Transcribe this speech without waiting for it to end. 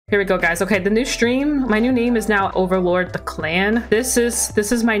Here we go, guys. Okay, the new stream, my new name is now Overlord the Clan. This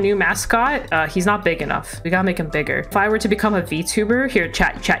is my new mascot. He's not big enough. We gotta make him bigger. If I were to become a VTuber, here,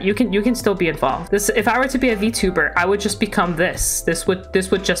 chat, you can still be involved. If I were to be a VTuber, I would just become this. This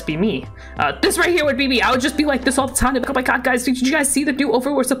would just be me. This right here would be me. I would just be like this all the time. Oh my god, guys, did you guys see the new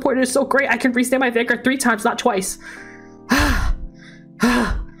Overlord support? It is so great. I can restand my Vanguard 3 times, not twice.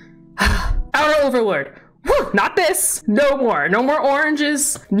 Outer Overlord. Whew, not this. No more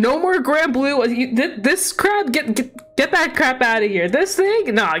oranges. No more Grand Blue. This crap, get that crap out of here. This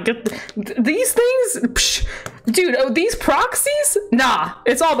thing, nah. These things, psh, dude. Oh, these proxies, nah.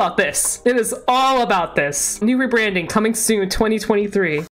 It's all about this. It is all about this. New rebranding coming soon, 2023.